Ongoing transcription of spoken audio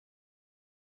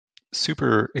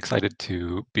super excited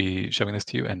to be showing this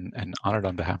to you and honored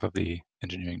on behalf of the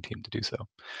engineering team to do so.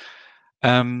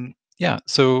 Yeah,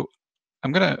 so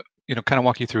I'm going to kind of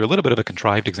walk you through a little bit of a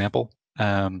contrived example,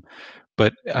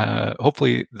 but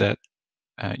hopefully that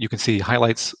you can see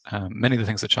highlights many of the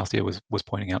things that Shastia was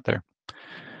pointing out there.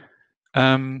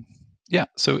 Yeah,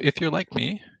 so if you're like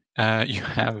me, you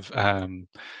have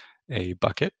a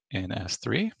bucket in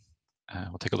S3.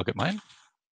 We'll take a look at mine.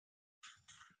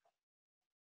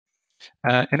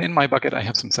 And in my bucket, I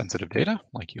have some sensitive data,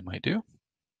 like you might do.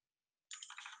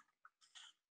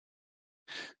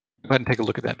 Go ahead and take a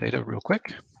look at that data real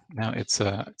quick. Now it's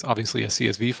obviously a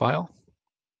CSV file.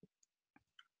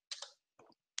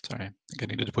 Sorry, I think I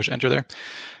needed to push enter there.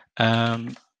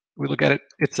 We look at it.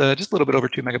 It's just a little bit over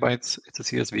 2 megabytes. It's a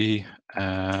CSV.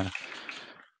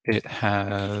 It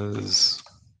has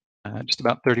just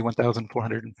about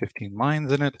 31,415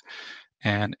 lines in it.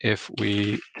 And if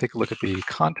we take a look at the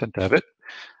content of it,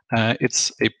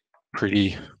 it's a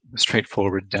pretty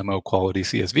straightforward demo quality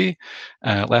CSV,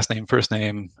 last name, first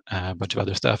name, a bunch of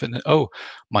other stuff. And oh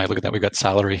my, look at that, we've got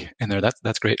salary in there.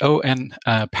 That's great. Oh, and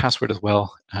password as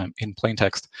well in plain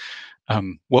text.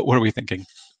 What were we thinking?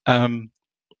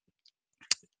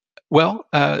 Well,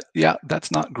 yeah,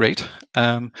 that's not great.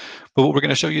 But what we're going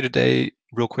to show you today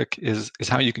real quick is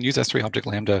how you can use S3 Object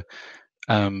Lambda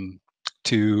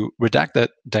to redact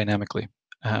that dynamically.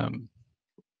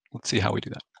 Let's see how we do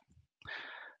that.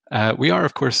 We are,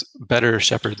 of course, better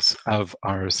shepherds of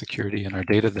our security and our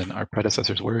data than our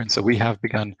predecessors were, and so we have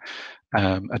begun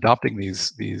adopting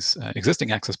these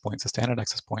existing access points, the standard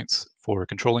access points, for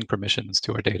controlling permissions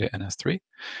to our data in S3.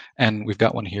 And we've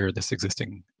got one here, this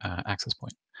existing access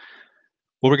point.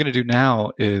 What we're going to do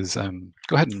now is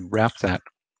go ahead and wrap that.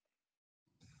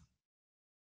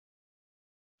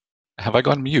 Have I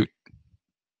gone mute?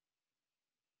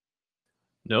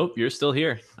 Nope, you're still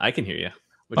here. I can hear you.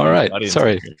 All right,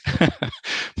 sorry.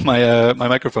 My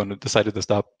microphone decided to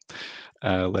stop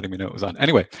letting me know it was on.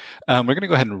 Anyway, we're going to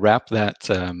go ahead and wrap that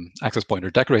access point, or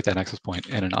decorate that access point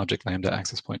in an Object Lambda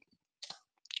access point.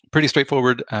 Pretty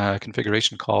straightforward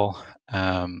configuration call.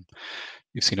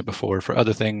 You've seen it before for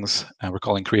other things. We're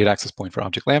calling create access point for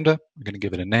Object Lambda. We're going to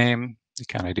give it a name, the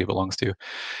account ID belongs to.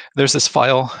 There's this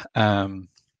file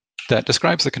that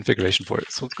describes the configuration for it.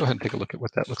 So let's go ahead and take a look at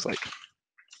what that looks like.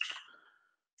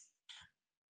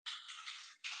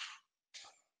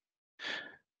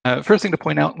 First thing to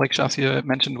point out, like Shastia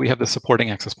mentioned, we have the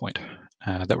supporting access point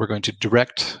that we're going to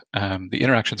direct the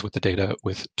interactions with the data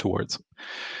towards.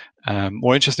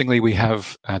 More interestingly, we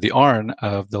have the ARN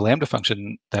of the Lambda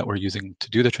function that we're using to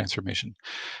do the transformation.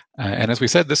 And as we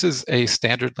said, this is a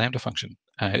standard Lambda function.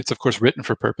 It's, of course, written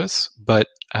for purpose, but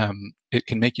it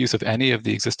can make use of any of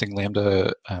the existing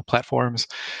Lambda platforms,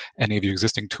 any of your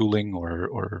existing tooling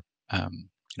or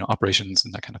operations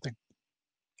and that kind of thing.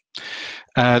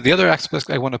 The other aspect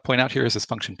I want to point out here is this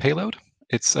function payload.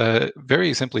 It's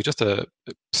very simply just a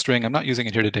string. I'm not using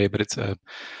it here today, but it's a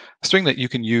string that you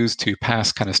can use to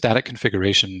pass kind of static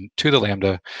configuration to the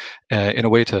Lambda in a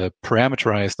way to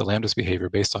parameterize the Lambda's behavior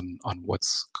based on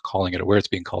what's calling it or where it's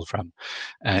being called from.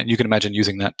 And you can imagine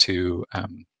using that to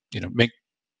make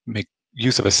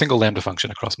use of a single Lambda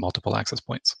function across multiple access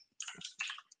points.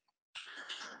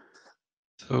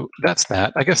 So that's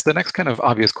that. I guess the next kind of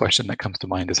obvious question that comes to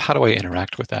mind is, how do I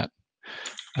interact with that?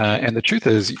 And the truth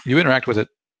is, you interact with it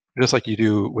just like you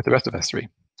do with the rest of S3.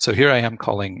 So here I am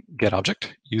calling getObject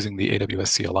using the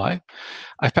AWS CLI.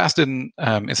 I've passed in,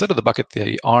 instead of the bucket,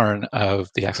 the ARN of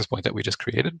the access point that we just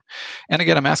created. And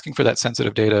again, I'm asking for that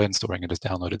sensitive data and storing it as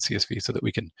downloaded CSV so that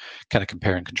we can kind of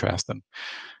compare and contrast them.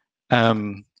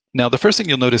 Now, the first thing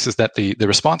you'll notice is that the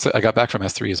response that I got back from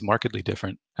S3 is markedly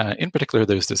different. In particular,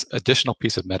 there's this additional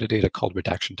piece of metadata called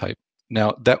redaction type.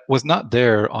 Now, that was not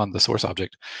there on the source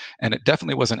object, and it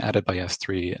definitely wasn't added by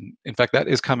S3. And in fact, that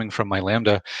is coming from my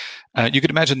Lambda. You could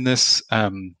imagine this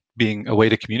being a way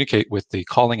to communicate with the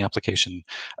calling application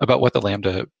about what the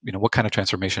Lambda, what kind of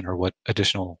transformation or what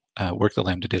additional work the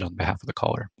Lambda did on behalf of the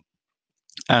caller.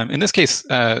 In this case,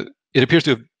 it appears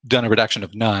to have done a redaction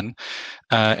of none.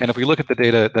 And if we look at the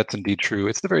data, that's indeed true.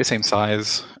 It's the very same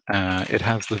size. It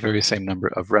has the very same number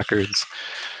of records.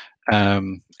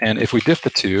 And if we diff the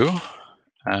two,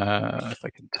 if I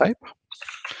can type,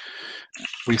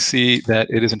 we see that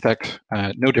it is, in fact,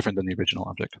 no different than the original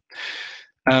object.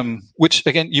 Which,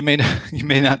 again, you may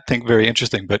not think very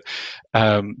interesting, but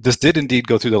this did indeed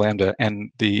go through the Lambda.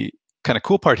 And the kind of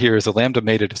cool part here is the Lambda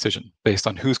made a decision based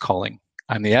on who's calling.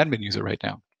 I'm the admin user right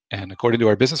now. And according to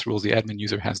our business rules, the admin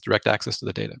user has direct access to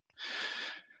the data.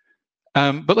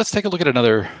 But let's take a look at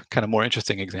another kind of more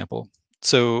interesting example.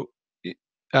 So,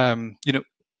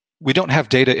 we don't have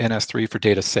data in S3 for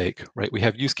data's sake, right? We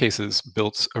have use cases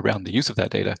built around the use of that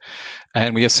data,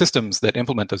 and we have systems that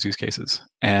implement those use cases.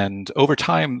 And over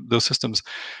time, those systems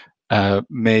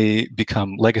may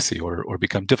become legacy or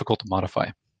become difficult to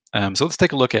modify. So let's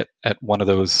take a look at one of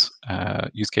those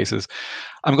use cases.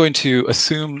 I'm going to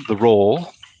assume the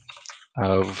role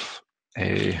of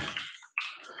a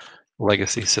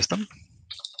legacy system.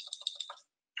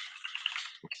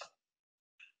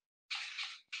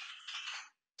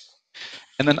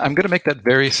 And then I'm going to make that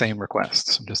very same request.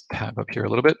 So just tab up here a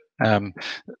little bit.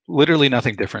 Literally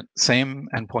nothing different. Same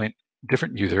endpoint,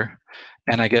 different user,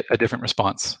 and I get a different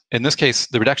response. In this case,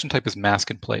 the redaction type is mask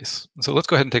in place. So let's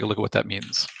go ahead and take a look at what that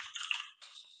means.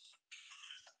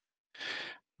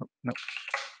 No.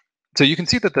 So you can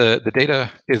see that the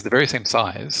data is the very same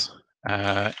size.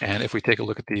 And if we take a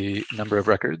look at the number of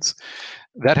records,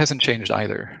 that hasn't changed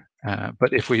either.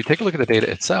 But if we take a look at the data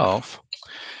itself,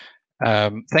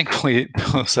 thankfully,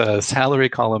 those salary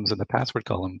columns and the password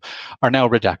column are now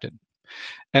redacted.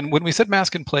 And when we said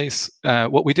mask in place,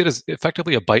 what we did is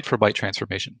effectively a byte for byte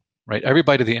transformation, right? Every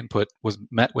byte of the input was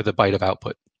met with a byte of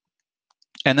output.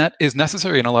 And that is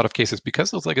necessary in a lot of cases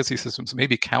because those legacy systems may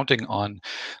be counting on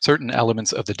certain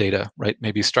elements of the data, right?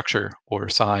 Maybe structure or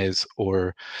size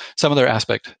or some other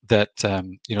aspect that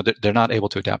they're not able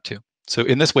to adapt to. So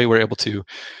in this way, we're able to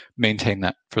maintain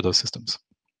that for those systems.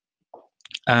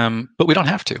 But we don't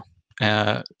have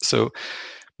to. So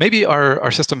maybe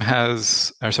our system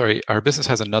has, our business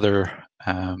has another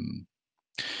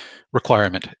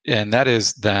requirement, and that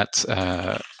is that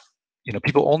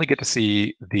people only get to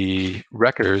see the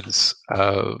records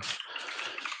of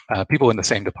people in the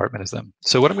same department as them.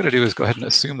 So what I'm going to do is go ahead and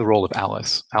assume the role of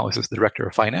Alice. Alice is the director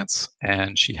of finance,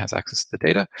 and she has access to the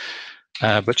data,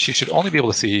 but she should only be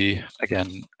able to see,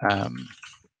 again,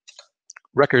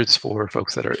 records for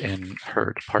folks that are in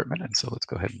her department. And so let's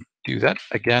go ahead and do that.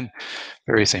 Again,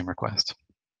 very same request.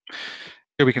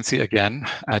 Here we can see, again,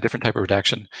 a different type of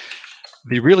redaction.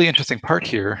 The really interesting part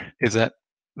here is that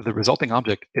the resulting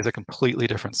object is a completely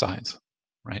different size,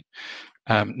 right?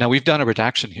 Now we've done a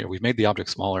redaction here. We've made the object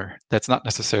smaller. That's not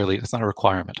a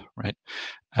requirement, right?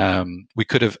 We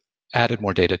could have added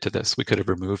more data to this. We could have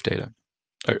removed data,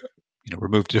 or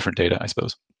removed different data, I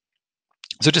suppose.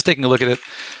 So just taking a look at it,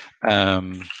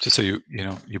 just so you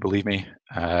believe me,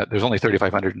 there's only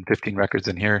 3,515 records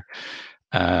in here.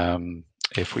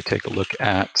 If we take a look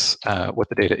at what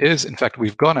the data is, in fact,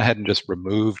 we've gone ahead and just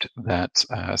removed that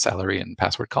salary and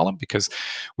password column because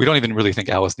we don't even really think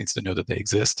Alice needs to know that they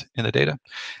exist in the data.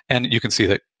 And you can see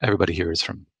that everybody here is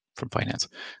from finance,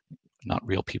 not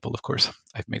real people, of course.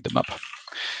 I've made them up.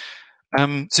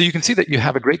 So you can see that you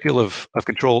have a great deal of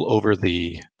control over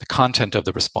the content of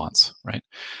the response, right?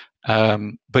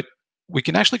 But we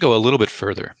can actually go a little bit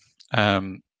further.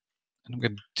 And I'm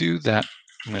going to do that.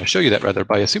 I'm going to show you that rather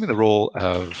by assuming the role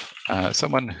of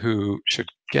someone who should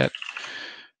get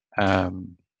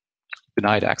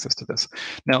denied access to this.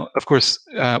 Now, of course,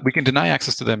 we can deny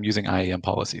access to them using IAM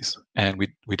policies, and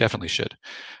we definitely should.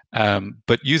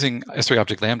 But using S3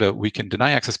 Object Lambda, we can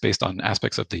deny access based on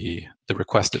aspects of the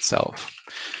request itself.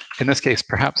 In this case,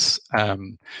 perhaps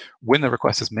when the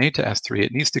request is made to S3,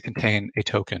 it needs to contain a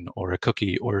token or a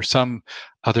cookie or some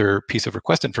other piece of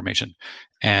request information.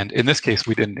 And in this case,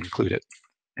 we didn't include it.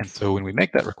 And so when we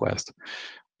make that request,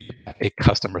 we have a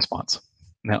custom response.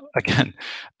 Now, again,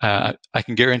 I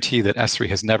can guarantee that S3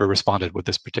 has never responded with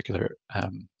this particular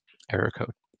error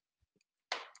code.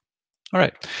 All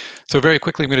right, so very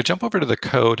quickly, I'm going to jump over to the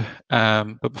code.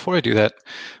 But before I do that,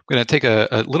 I'm going to take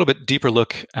a little bit deeper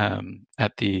look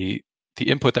at the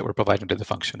input that we're providing to the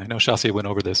function. I know Shasya went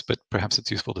over this, but perhaps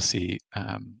it's useful to see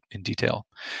in detail.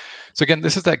 So again,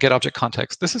 this is that get object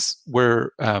context. This is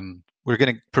where we're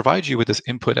going to provide you with this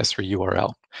input S3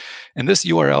 URL. And this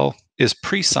URL is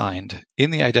pre-signed in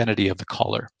the identity of the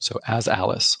caller, so as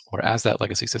Alice or as that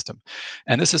legacy system.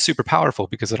 And this is super powerful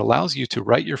because it allows you to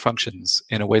write your functions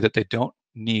in a way that they don't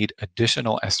need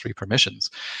additional S3 permissions.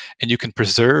 And you can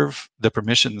preserve the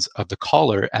permissions of the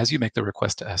caller as you make the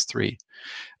request to S3.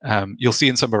 You'll see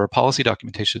in some of our policy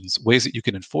documentations ways that you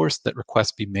can enforce that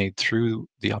requests be made through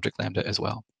the Object Lambda as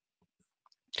well.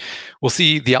 We'll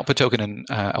see the output token and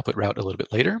output route a little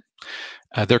bit later.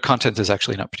 Their content is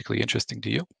actually not particularly interesting to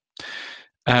you.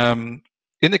 In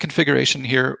the configuration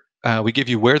here, we give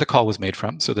you where the call was made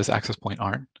from, so this access point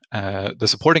ARN, the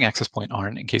supporting access point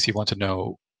ARN, in case you want to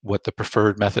know what the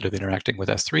preferred method of interacting with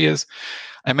S3 is.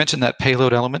 I mentioned that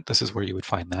payload element. This is where you would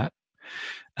find that.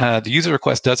 The user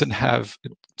request does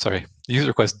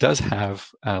have,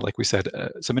 like we said,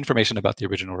 some information about the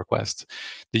original request.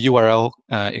 The URL,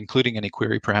 including any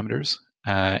query parameters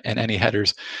and any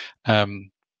headers.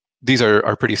 these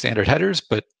are pretty standard headers,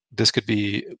 but this could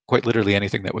be quite literally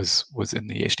anything that was in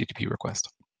the HTTP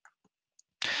request.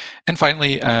 And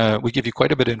finally, we give you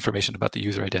quite a bit of information about the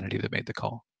user identity that made the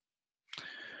call.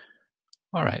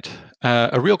 All right,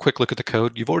 a real quick look at the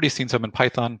code. You've already seen some in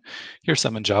Python. Here's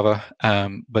some in Java,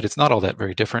 but it's not all that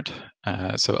very different.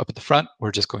 So up at the front,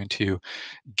 we're just going to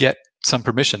get some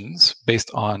permissions based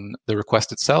on the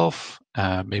request itself,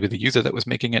 maybe the user that was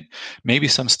making it, maybe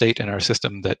some state in our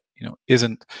system that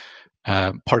isn't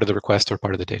part of the request or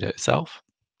part of the data itself.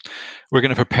 We're going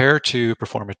to prepare to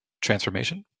perform a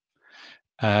transformation.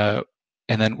 And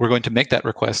then we're going to make that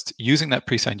request using that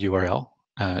pre-signed URL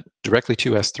directly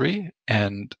to S3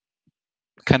 and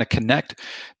kind of connect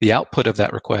the output of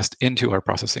that request into our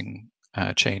processing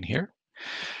chain here.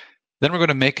 Then we're going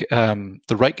to make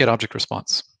the write get object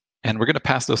response. And we're going to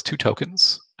pass those 2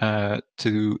 tokens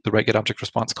to the write get object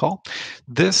response call.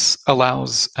 This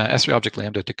allows S3 Object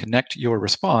Lambda to connect your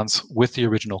response with the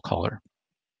original caller.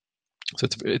 So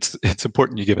it's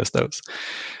important you give us those.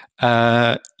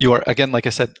 You are, again, like I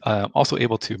said, also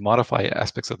able to modify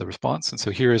aspects of the response. And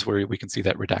so here is where we can see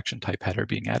that redaction type header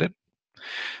being added.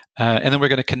 And then we're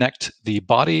going to connect the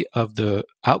body of the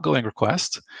outgoing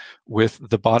request with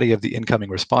the body of the incoming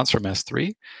response from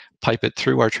S3, pipe it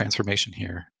through our transformation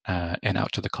here, and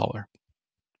out to the caller.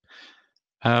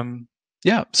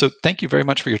 Yeah, so thank you very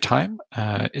much for your time.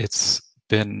 It's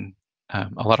been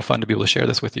a lot of fun to be able to share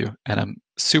this with you, and I'm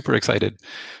super excited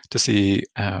to see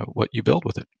what you build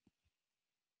with it.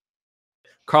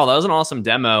 Carl, that was an awesome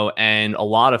demo, and a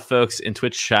lot of folks in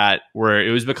Twitch chat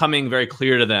it was becoming very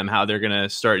clear to them how they're going to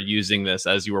start using this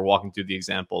as you were walking through the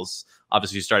examples.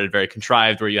 Obviously, you started very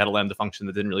contrived where you had a Lambda function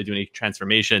that didn't really do any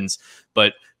transformations,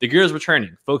 but the gears were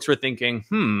turning. Folks were thinking,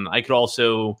 I could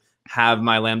also have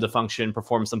my Lambda function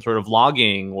perform some sort of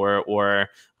logging or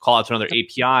call out to another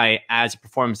API as it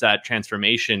performs that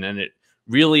transformation, and it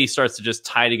really starts to just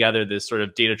tie together this sort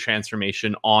of data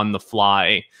transformation on the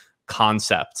fly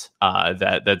concept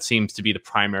that seems to be the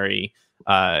primary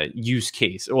use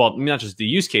case. Well, not just the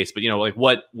use case, but like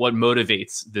what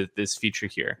motivates this feature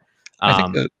here. I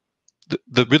think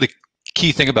the really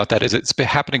key thing about that is it's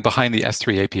happening behind the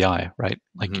S3 API, right?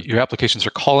 Like your applications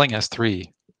are calling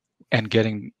S3 and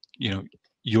getting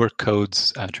your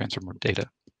code's transform data.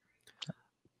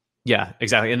 Yeah,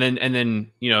 exactly. And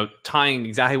then tying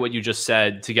exactly what you just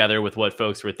said together with what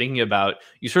folks were thinking about,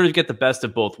 you sort of get the best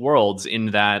of both worlds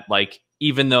in that, like,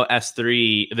 even though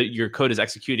S3, your code is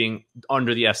executing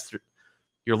under the S3,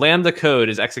 your Lambda code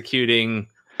is executing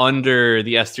under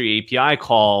the S3 API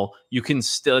call, you can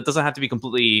still, it doesn't have to be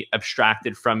completely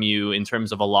abstracted from you in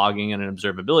terms of a logging and an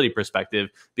observability perspective,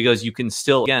 because you can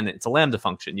still, again, it's a Lambda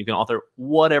function. You can author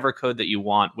whatever code that you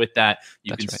want with that.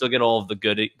 You can still get all of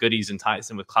the goodies and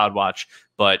ties in with CloudWatch.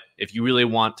 But if you really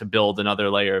want to build another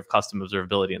layer of custom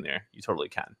observability in there, you totally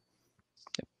can.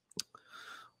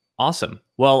 Awesome.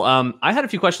 Well, I had a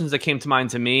few questions that came to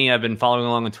mind to me. I've been following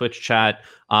along in Twitch chat.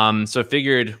 So I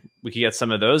figured we could get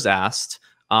some of those asked.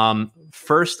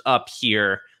 First up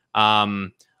here,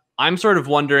 I'm sort of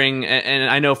wondering, and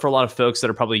I know for a lot of folks that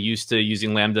are probably used to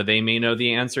using Lambda, they may know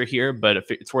the answer here, but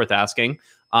if it's worth asking.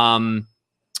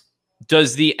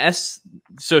 Does the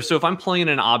so if I'm pulling in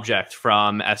an object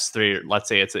from S3, let's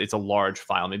say it's a large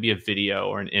file, maybe a video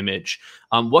or an image,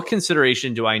 what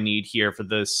consideration do I need here for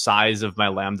the size of my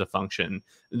Lambda function?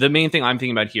 The main thing I'm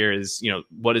thinking about here is,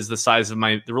 what is the size of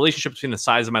the relationship between the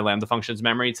size of my Lambda function's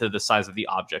memory to the size of the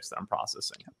objects that I'm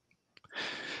processing?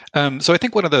 So I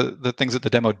think one of the things that the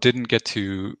demo didn't get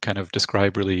to kind of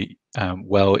describe really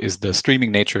well is the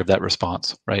streaming nature of that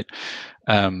response, right?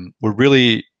 We're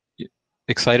really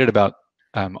excited about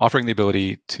offering the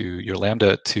ability to your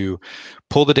Lambda to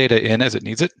pull the data in as it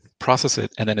needs it, process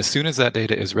it, and then as soon as that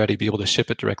data is ready, be able to ship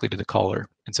it directly to the caller.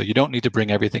 And so you don't need to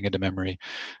bring everything into memory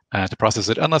to process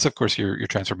it, unless, of course, your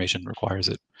transformation requires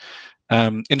it.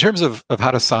 In terms of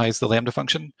how to size the Lambda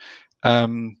function,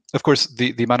 of course,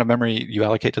 the amount of memory you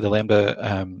allocate to the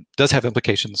Lambda does have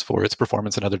implications for its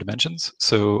performance in other dimensions.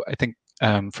 So I think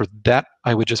for that,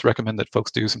 I would just recommend that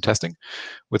folks do some testing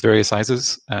with various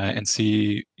sizes and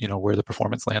see where the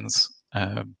performance lands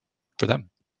for them.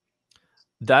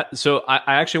 So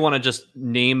I actually want to just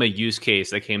name a use case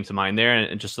that came to mind there,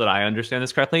 and just so that I understand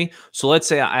this correctly. So let's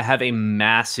say I have a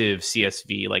massive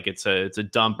CSV, like it's a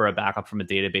dump or a backup from a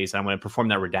database, and I'm going to perform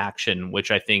that redaction,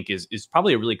 which I think is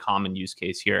probably a really common use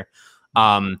case here.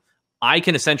 I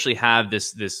can essentially have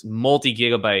this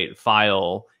multi-gigabyte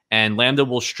file, and Lambda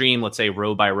will stream, let's say,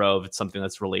 row by row if it's something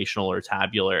that's relational or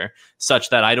tabular,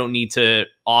 such that I don't need to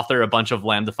author a bunch of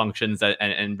Lambda functions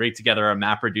and bring together a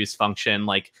MapReduce function.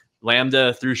 Like,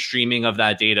 Lambda, through streaming of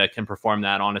that data, can perform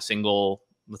that on a single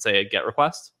let's say, a GET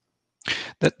request?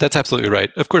 That's absolutely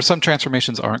right. Of course, some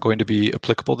transformations aren't going to be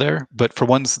applicable there, but for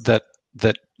ones that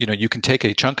you can take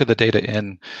a chunk of the data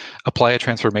in, apply a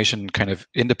transformation kind of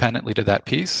independently to that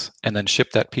piece, and then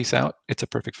ship that piece out, it's a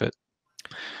perfect fit.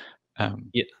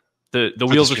 Yeah, the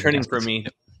wheels are turning for me.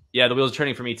 Yep. Yeah, the wheels are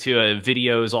turning for me too.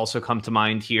 Videos also come to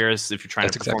mind here, as if you're trying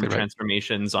to perform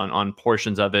transformations on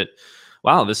portions of it.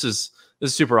 Wow, this is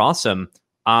super awesome.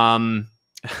 Whenever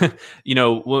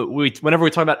we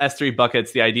talk about S3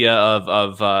 buckets, the idea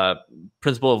of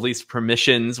principle of least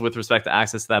permissions with respect to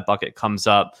access to that bucket comes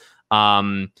up.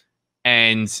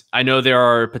 And I know there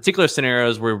are particular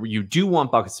scenarios where you do want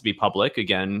buckets to be public.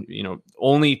 Again,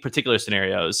 only particular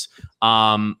scenarios.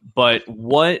 But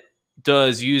what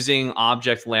does using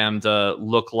Object Lambda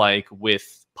look like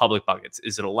with public buckets?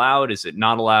 Is it allowed? Is it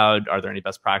not allowed? Are there any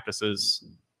best practices?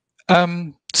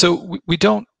 So we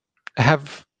don't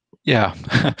have,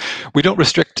 we don't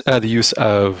restrict the use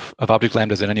of Object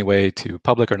Lambdas in any way to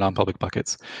public or non-public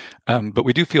buckets. But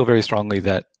we do feel very strongly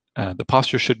that the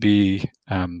posture should be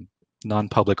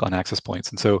non-public on access points.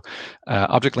 And so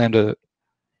Object Lambda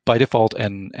by default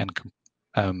and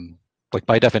like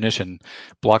by definition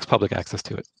blocks public access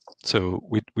to it. So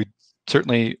we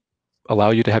certainly allow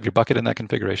you to have your bucket in that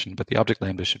configuration, but the Object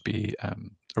Lambda should be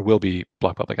or will be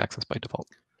block public access by default.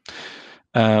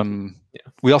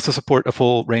 We also support a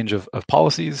full range of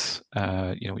policies.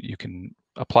 You can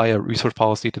apply a resource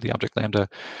policy to the Object Lambda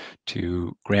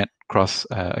to grant cross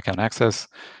account access.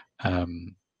 I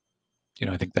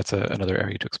think that's another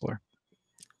area to explore.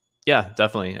 Yeah,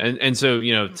 definitely. And so,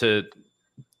 to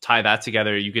tie that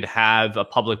together, you could have a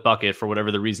public bucket for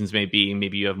whatever the reasons may be.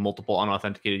 Maybe you have multiple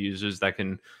unauthenticated users that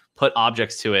can put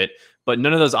objects to it, but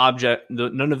none of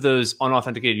those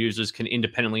unauthenticated users can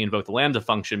independently invoke the Lambda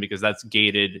function because that's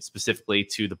gated specifically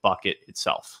to the bucket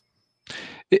itself.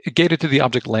 Gated to the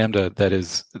Object Lambda that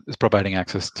is providing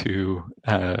access to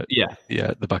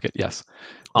the bucket. Yes.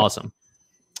 Awesome.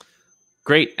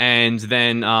 Great. And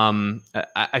then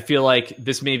I feel like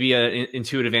this may be an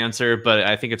intuitive answer, but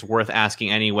I think it's worth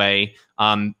asking anyway.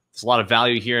 There's a lot of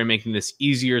value here in making this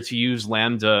easier to use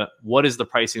Lambda. What does the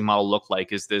pricing model look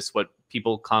like? Is this what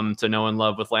people come to know and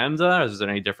love with Lambda? Or is there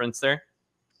any difference there?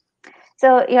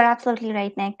 So you're absolutely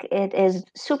right, Nick. It is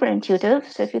super intuitive.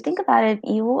 So if you think about it,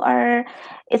 you are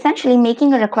essentially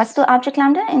making a request to Object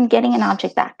Lambda and getting an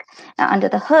object back. Now, under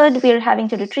the hood, we're having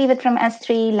to retrieve it from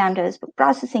S3. Lambda is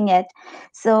processing it.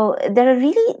 So there are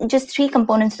really just three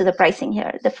components to the pricing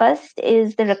here. The first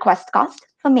is the request cost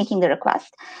for making the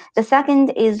request. The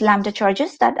second is Lambda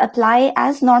charges that apply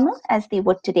as normal as they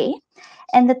would today.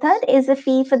 And the third is a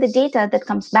fee for the data that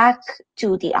comes back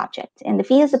to the object. And the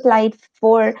fee is applied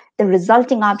for the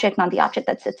resulting object, not the object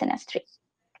that sits in S3.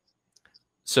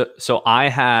 So I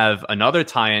have another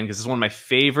tie-in, because this is one of my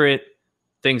favorite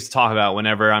things to talk about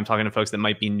whenever I'm talking to folks that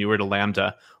might be newer to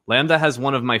Lambda. Lambda has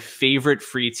one of my favorite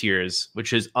free tiers,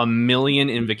 which is 1 million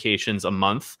invocations a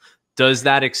month. Does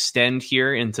that extend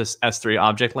here into S3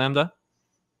 Object Lambda?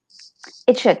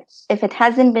 It should. If it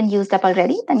hasn't been used up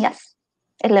already, then yes,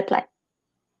 it'll apply.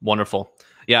 Wonderful.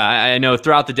 Yeah, I know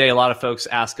throughout the day, a lot of folks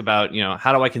ask about,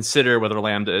 how do I consider whether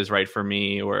Lambda is right for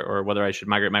me or whether I should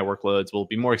migrate my workloads? Will it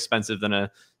be more expensive than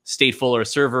a stateful or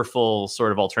serverful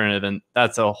sort of alternative? And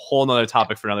that's a whole nother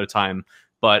topic for another time.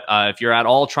 But if you're at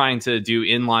all trying to do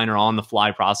inline or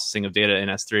on-the-fly processing of data in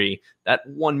S3, that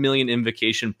 1 million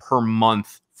invocation per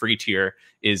month free tier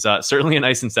is certainly a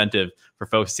nice incentive for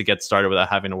folks to get started without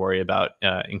having to worry about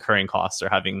incurring costs or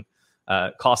having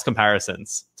cost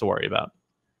comparisons to worry about.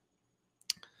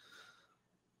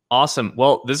 Awesome.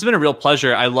 Well, this has been a real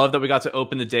pleasure. I love that we got to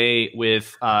open the day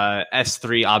with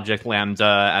S3 Object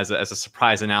Lambda as a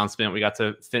surprise announcement. We got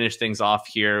to finish things off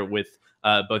here with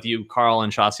both you, Carl,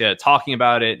 and Shasya talking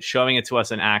about it, showing it to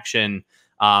us in action.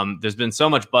 There's been so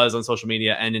much buzz on social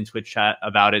media and in Twitch chat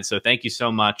about it. So thank you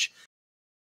so much.